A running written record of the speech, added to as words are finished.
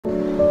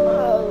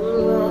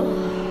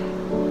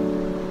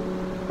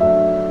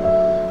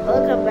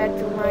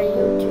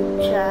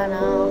yeah,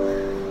 now.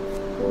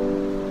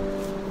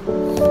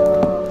 So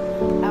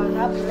I was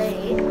up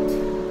late and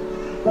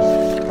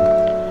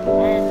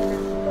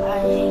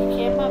I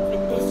came up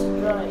with this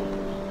drawing,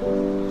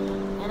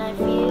 and I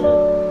feel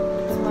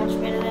it's much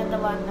better than the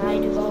one I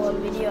took a whole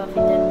video of it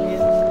and gave.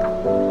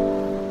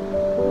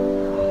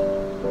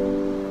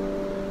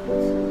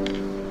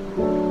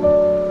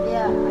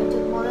 Yeah, I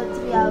took more than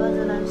 3 hours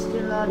and I'm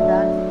still not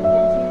done.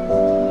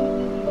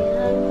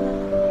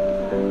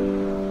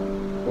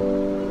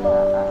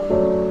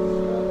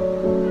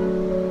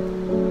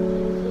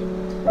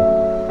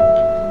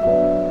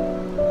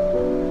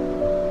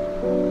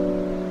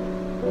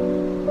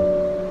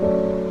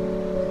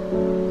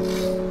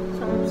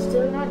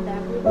 Still not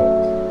done with it.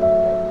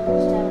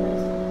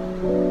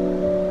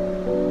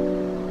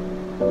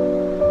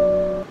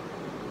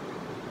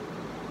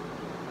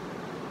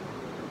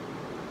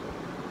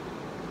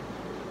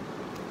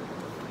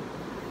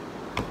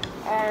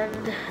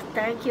 And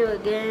thank you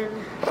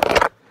again.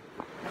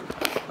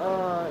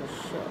 Oh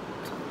shit.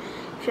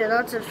 If you're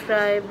not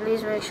subscribed,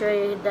 please make sure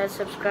you hit that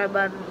subscribe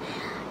button.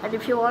 And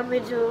if you want me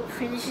to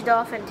finish it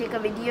off and take a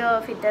video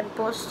of it and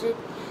post it,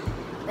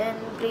 then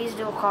please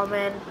do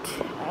comment.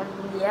 And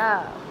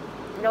yeah,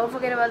 don't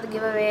forget about the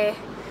giveaway.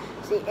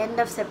 It's the end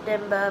of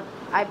September.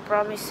 I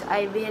promise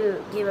I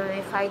will give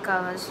away 5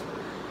 covers,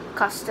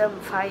 custom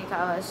 5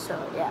 covers. So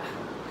yeah,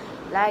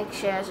 like,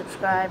 share,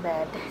 subscribe,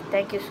 and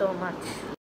thank you so much.